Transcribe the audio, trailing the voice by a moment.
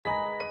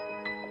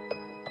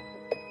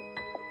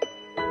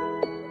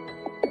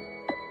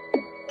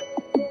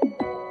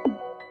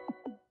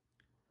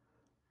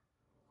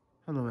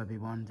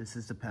everyone, this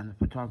is the Panda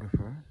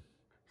Photographer.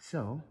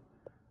 So,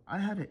 I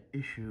had an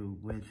issue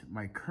with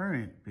my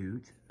current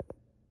boot,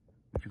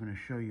 which I'm going to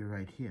show you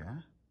right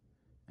here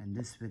in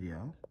this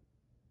video.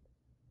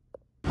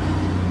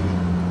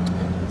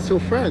 So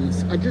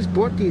friends, I just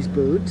bought these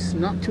boots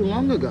not too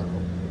long ago.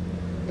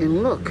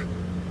 And look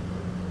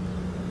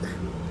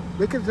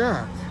at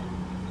that.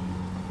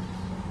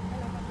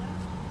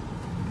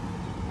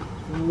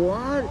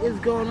 What is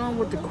going on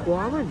with the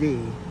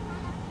quality?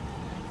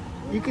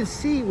 You can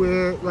see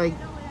where, like,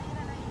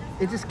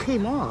 it just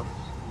came off.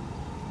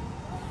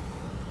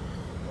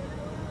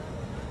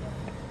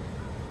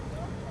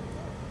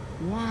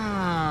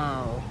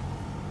 Wow.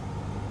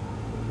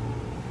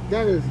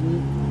 That is...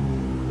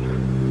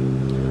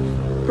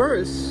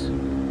 First,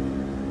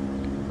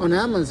 on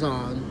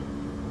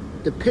Amazon,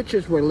 the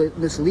pictures were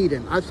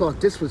misleading. I thought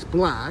this was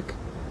black,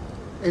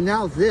 and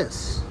now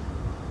this.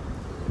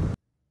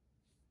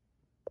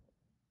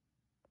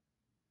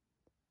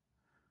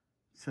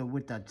 So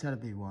with that said,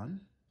 everyone,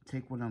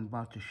 take what I'm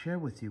about to share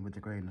with you with a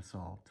grain of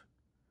salt.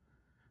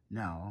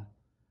 Now,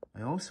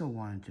 I also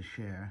wanted to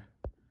share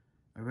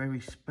a very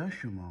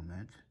special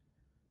moment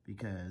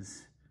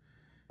because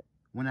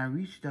when I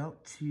reached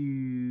out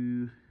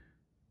to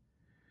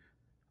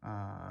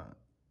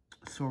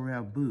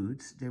Sorel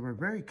Boots, they were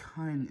very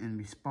kind and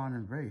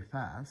responded very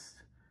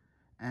fast.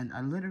 And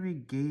I literally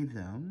gave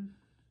them,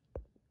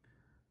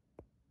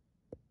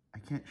 I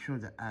can't show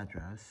the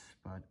address,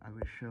 but I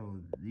will show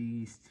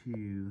these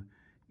two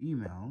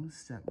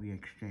emails that we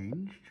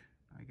exchanged,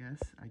 I guess.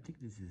 I think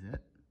this is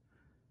it.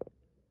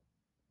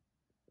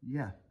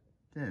 Yeah,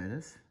 there it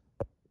is.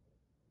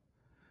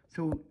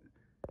 So,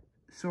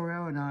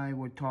 Sorel and I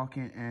were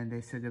talking and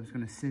they said they was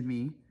going to send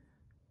me,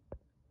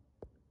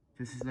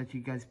 just to let you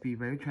guys be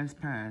very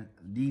transparent,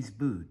 these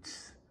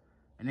boots.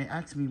 And they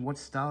asked me, what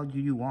style do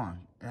you want?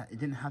 It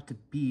didn't have to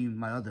be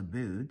my other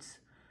boots.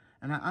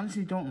 And I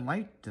honestly don't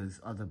like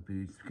those other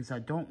boots because I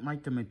don't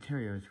like the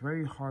material. It's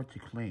very hard to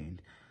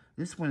clean.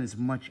 This one is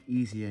much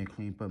easier to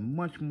clean, but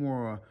much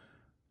more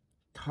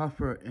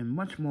tougher and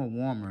much more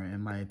warmer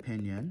in my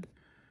opinion.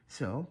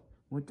 So,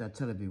 with that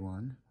said,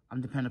 everyone,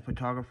 I'm the Panda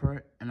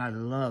Photographer and I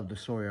love the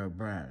Sorel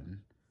brand.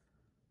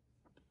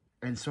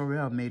 And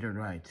Sorel made it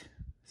right.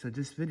 So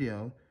this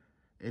video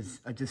is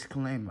a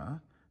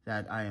disclaimer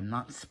that I am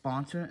not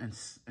sponsored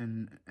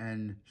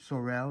and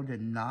Sorel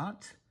did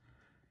not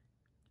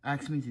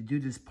asked me to do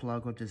this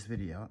plug of this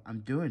video.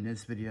 I'm doing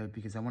this video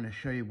because I want to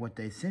show you what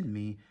they sent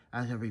me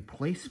as a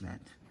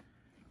replacement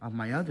of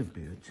my other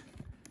boot.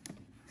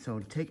 So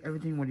take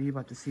everything what you're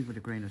about to see with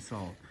a grain of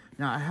salt.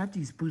 Now I had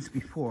these boots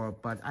before,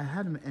 but I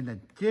had them in a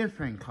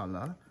different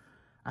color.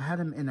 I had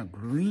them in a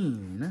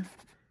green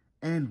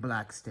and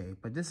black state,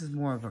 but this is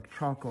more of a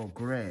charcoal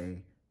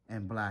gray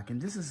and black. And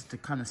this is the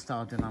kind of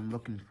style that I'm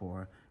looking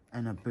for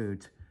in a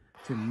boot,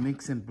 to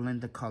mix and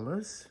blend the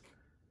colors.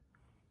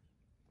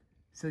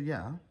 So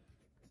yeah,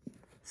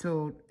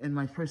 so in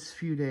my first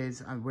few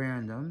days, I'm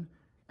wearing them.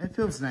 It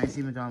feels nice,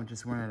 even though I'm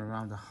just wearing it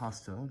around the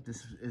hostel.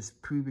 This is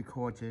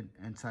pre-recorded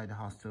inside the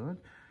hostel.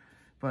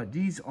 But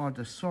these are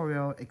the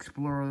Sorel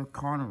Explorer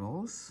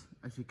Carnivals,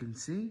 as you can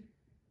see.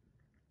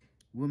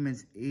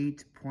 Women's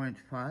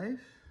 8.5.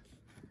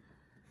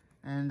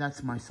 And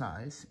that's my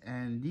size.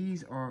 And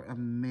these are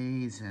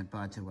amazing,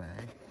 by the way.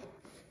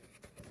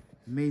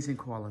 Amazing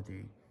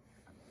quality.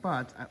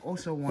 But I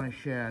also want to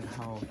share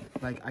how,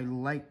 like, I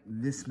like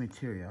this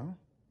material.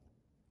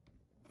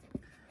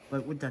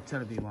 But with that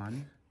said,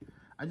 everyone,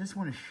 I just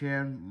want to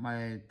share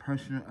my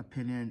personal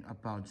opinion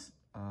about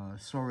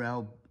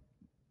Sorel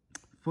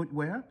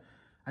footwear.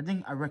 I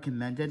think I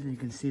recommend it. You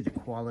can see the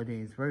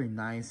quality is very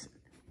nice,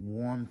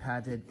 warm,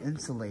 padded,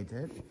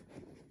 insulated,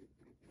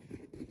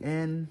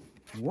 and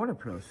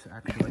waterproof,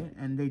 actually.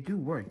 And they do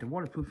work. The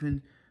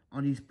waterproofing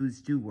on these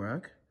boots do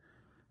work.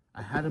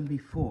 I had them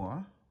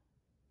before.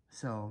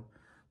 So,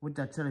 with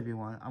that said,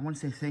 everyone, I want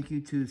to say thank you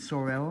to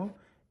Sorel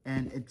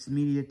and its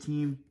media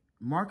team,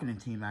 marketing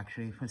team,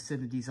 actually, for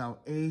sending these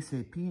out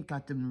ASAP.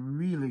 Got them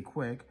really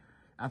quick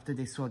after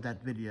they saw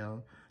that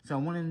video. So, I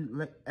want to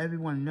let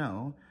everyone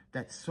know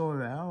that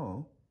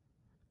Sorel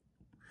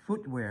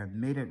footwear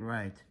made it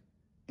right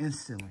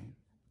instantly.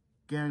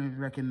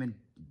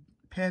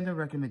 Panda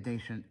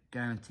recommendation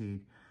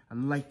guaranteed. I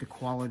like the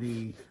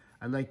quality.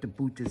 I like the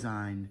boot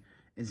design.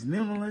 It's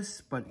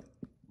minimalist, but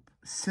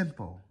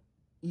simple.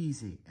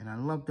 Easy, and I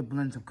love the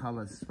blends of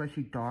colors,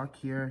 especially dark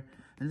here,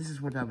 and this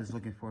is what I was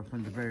looking for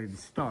from the very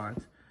start.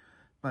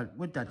 But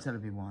with that said,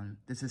 everyone,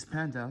 this is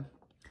Panda.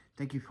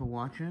 Thank you for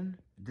watching.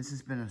 This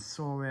has been a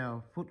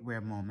Sorel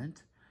footwear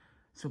moment,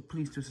 so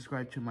please do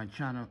subscribe to my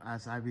channel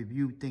as I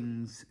review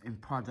things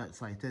and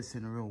products like this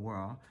in the real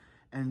world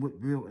and with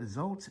real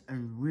results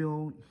and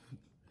real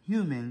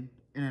human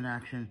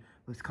interaction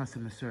with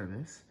customer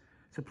service.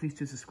 So please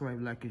do subscribe,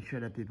 like, and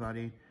share,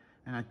 everybody,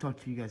 and I'll talk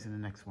to you guys in the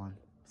next one.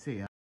 See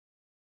ya.